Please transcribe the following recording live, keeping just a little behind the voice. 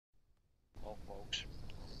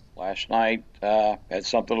Last night had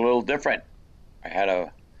something a little different. I had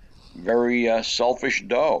a very selfish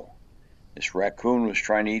doe. This raccoon was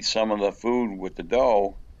trying to eat some of the food with the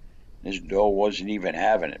doe. This doe wasn't even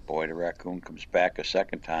having it. Boy, the raccoon comes back a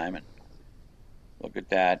second time and look at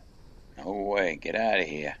that. No way, get out of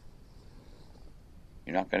here.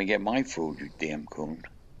 You're not going to get my food, you damn coon.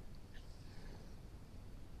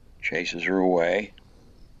 Chases her away.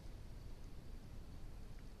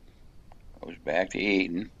 Goes back to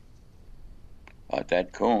eating. But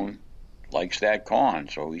that coon likes that corn,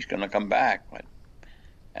 so he's going to come back. But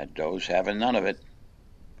that doe's having none of it.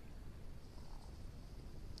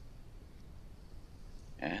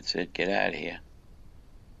 That's it, get out of here.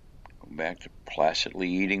 Go back to placidly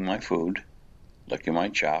eating my food, licking my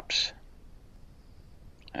chops.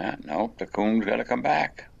 No, the coon's got to come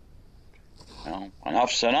back. No,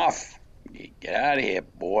 enough's enough. Get out of here,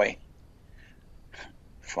 boy.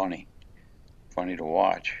 Funny to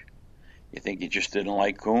watch. You think you just didn't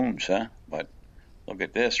like coons, huh? But look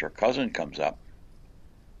at this, her cousin comes up.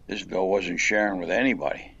 This doe wasn't sharing with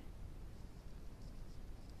anybody.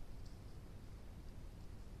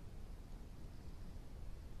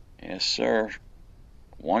 Yes, sir.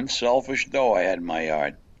 One selfish doe I had in my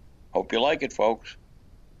yard. Hope you like it, folks.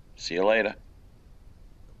 See you later.